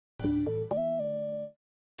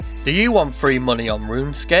Do you want free money on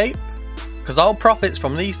Runescape? Because all profits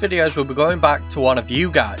from these videos will be going back to one of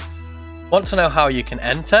you guys. Want to know how you can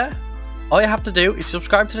enter? All you have to do is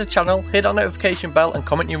subscribe to the channel, hit that notification bell and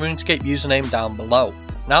comment your Runescape username down below.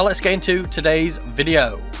 Now let's get into today's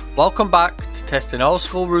video. Welcome back to testing old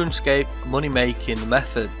school Runescape money making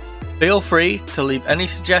methods. Feel free to leave any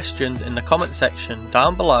suggestions in the comment section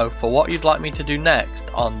down below for what you'd like me to do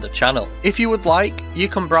next on the channel. If you would like, you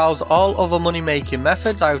can browse all other money making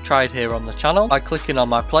methods I've tried here on the channel by clicking on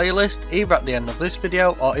my playlist either at the end of this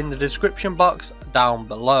video or in the description box down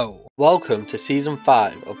below. Welcome to season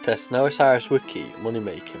 5 of testing OSRS Wiki money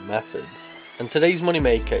making methods. And today's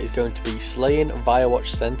moneymaker is going to be slaying Vyrewatch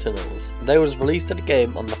Sentinels. They was released to the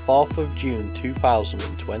game on the 4th of June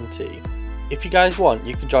 2020. If you guys want,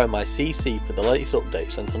 you can join my CC for the latest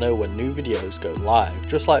updates and to know when new videos go live,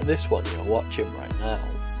 just like this one you're watching right now.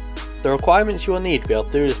 The requirements you will need to be able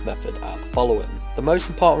to do this method are the following. The most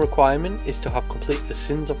important requirement is to have completed the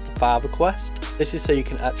Sins of the Father quest. This is so you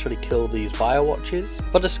can actually kill these Vyrewatches.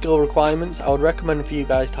 For the skill requirements, I would recommend for you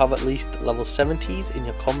guys to have at least level 70s in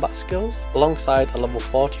your combat skills, alongside a level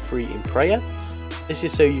 43 in prayer. This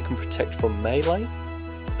is so you can protect from melee.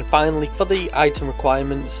 And finally, for the item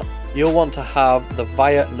requirements, you'll want to have the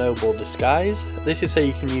Via Noble Disguise. This is so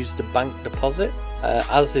you can use the bank deposit,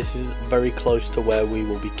 as this is very close to where we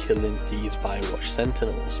will be killing these Vyrewatch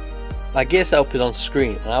Sentinels. My gear setup is on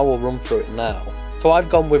screen and I will run through it now. So I've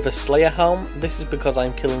gone with a Slayer Helm. This is because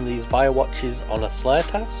I'm killing these Vyrewatches on a Slayer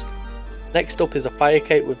task. Next up is a Fire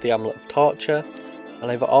Cape with the Amulet of Torture,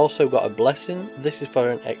 and I've also got a Blessing. This is for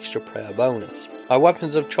an extra prayer bonus. My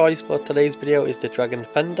weapons of choice for today's video is the Dragon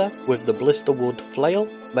Defender with the Blisterwood Flail.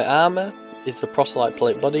 My armour is the Proselyte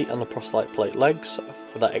Plate Body and the Proselyte Plate Legs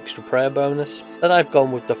for that extra prayer bonus. Then I've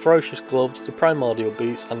gone with the Ferocious Gloves, the Primordial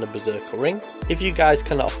Boots and the Berserker Ring. If you guys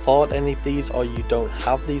cannot afford any of these or you don't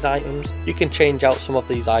have these items, you can change out some of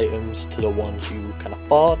these items to the ones you can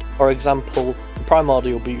afford. For example, the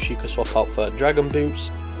Primordial Boots you can swap out for Dragon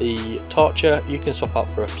Boots. The Torture you can swap out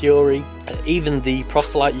for a Fury, even the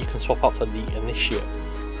Proselyte you can swap out for the Initiate.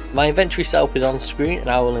 My inventory setup is on screen and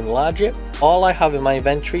I will enlarge it. All I have in my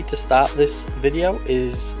inventory to start this video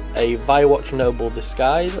is a Vyrewatch Noble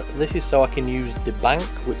Disguise. This is so I can use the bank,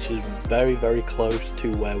 which is very close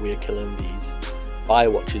to where we are killing these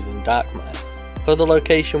Vyrewatches in Darkmire. For the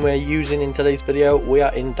location we are using in today's video, we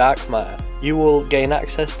are in Darkmire. You will gain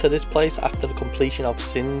access to this place after the completion of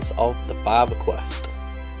Sins of the Father quest.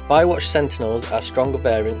 Vyrewatch Sentinels are stronger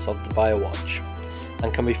variants of the Vyrewatch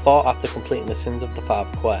and can be fought after completing the Sins of the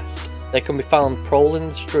Father quest. They can be found prowling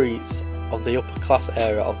the streets of the upper class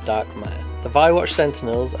area of Darkmire. The Vyrewatch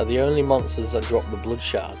Sentinels are the only monsters that drop the Blood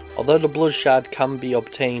Shard. Although the Blood Shard can be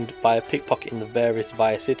obtained via pickpocketing the various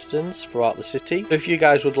Vire citizens throughout the city. So if you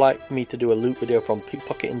guys would like me to do a loot video from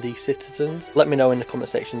pickpocketing these citizens, let me know in the comment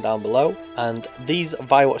section down below. And these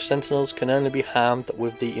Vyrewatch Sentinels can only be harmed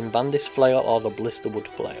with the Invandis Flail or the Blisterwood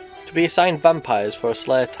Flail. To be assigned vampires for a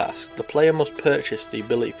Slayer task, the player must purchase the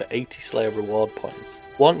ability for 80 Slayer reward points.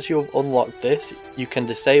 Once you have unlocked this, you can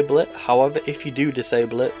disable it. However, if you do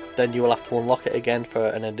disable it, then you will have to unlock it again for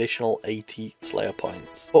an additional 80 Slayer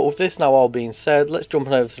points. But with this now all being said, let's jump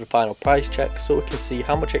on over to the final price check so we can see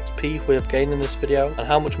how much XP we have gained in this video and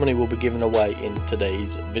how much money will be given away in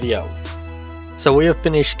today's video. So we have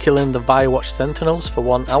finished killing the Vyrewatch Sentinels for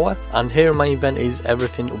 1 hour, and here in my event is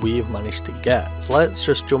everything we have managed to get. So let's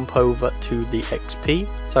just jump over to the XP.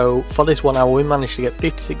 So for this 1 hour we managed to get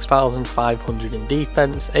 56,500 in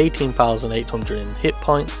defense, 18,800 in hit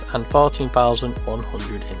points and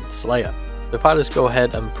 14,100 in Slayer. So if I just go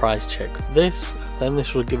ahead and price check this, then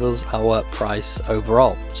this will give us our price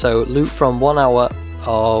overall. So loot from 1 hour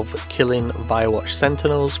of killing Vyrewatch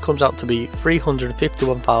Sentinels comes out to be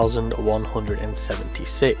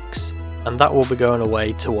 351,176, and that will be going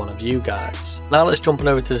away to one of you guys. Now let's jump on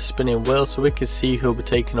over to the spinning wheel so we can see who'll be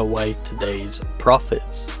taking away today's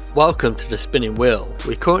profits. Welcome to the spinning wheel.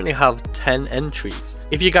 We currently have 10 entries.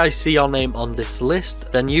 If you guys see your name on this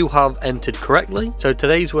list, then you have entered correctly. So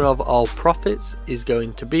today's winner of all profits is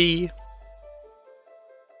going to be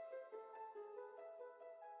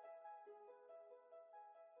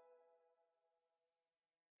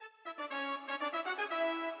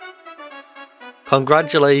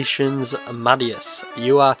Congratulations Madius,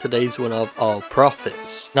 you are today's winner of all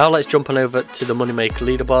profits. Now let's jump on over to the Moneymaker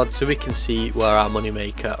leaderboard so we can see where our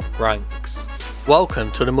Moneymaker ranks. Welcome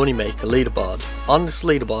to the Moneymaker leaderboard. On this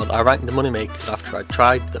leaderboard I rank the moneymakers after I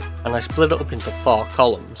tried them, and I split it up into 4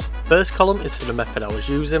 columns. First column is for the method I was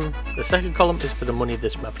using, the second column is for the money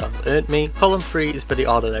this method has earned me, column 3 is for the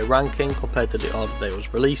order they ranking compared to the order they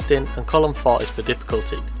was released in, and column 4 is for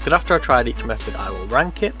difficulty. Because after I tried each method I will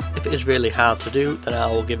rank it. If it is really hard to do, then I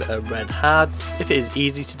will give it a red hard. If it is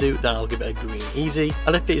easy to do, then I'll give it a green easy,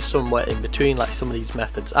 and if it is somewhere in between like some of these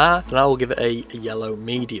methods are, then I will give it a yellow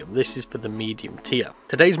medium. This is for the medium tier.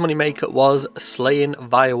 Today's moneymaker was slaying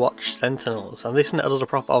Vyrewatch Sentinels, and this netted us a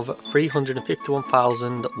profit of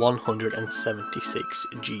 351,176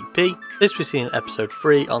 GP. This was seen in episode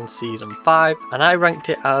 3 on season 5, and I ranked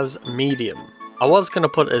it as medium. I was going to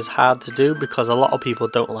put it as hard to do because a lot of people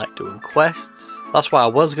don't like doing quests. That's why I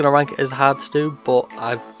was going to rank it as hard to do, but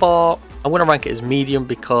I thought I'm going to rank it as medium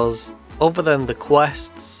because other than the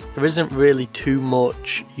quests, there isn't really too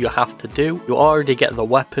much you have to do. You already get the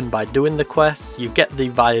weapon by doing the quests, you get the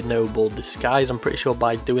Via Noble disguise I'm pretty sure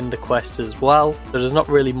by doing the quests as well, so there's not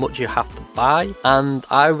really much you have to buy, and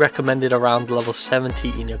I recommended around level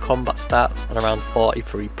 70 in your combat stats and around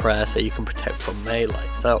 43 prayer so you can protect from melee.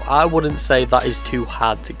 So I wouldn't say that is too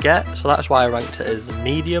hard to get, so that's why I ranked it as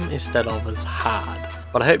medium instead of as hard.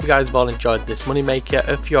 But I hope you guys have all enjoyed this moneymaker.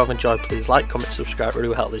 If you have enjoyed, please like, comment, subscribe, it really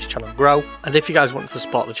will help this channel grow. And if you guys want to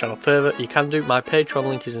support the channel further, you can do. My Patreon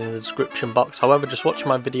link is in the description box. However, just watching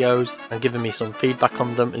my videos and giving me some feedback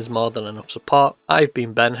on them is more than enough support. I've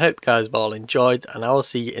been Ben, hope you guys have all enjoyed, and I will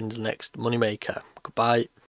see you in the next moneymaker. Goodbye.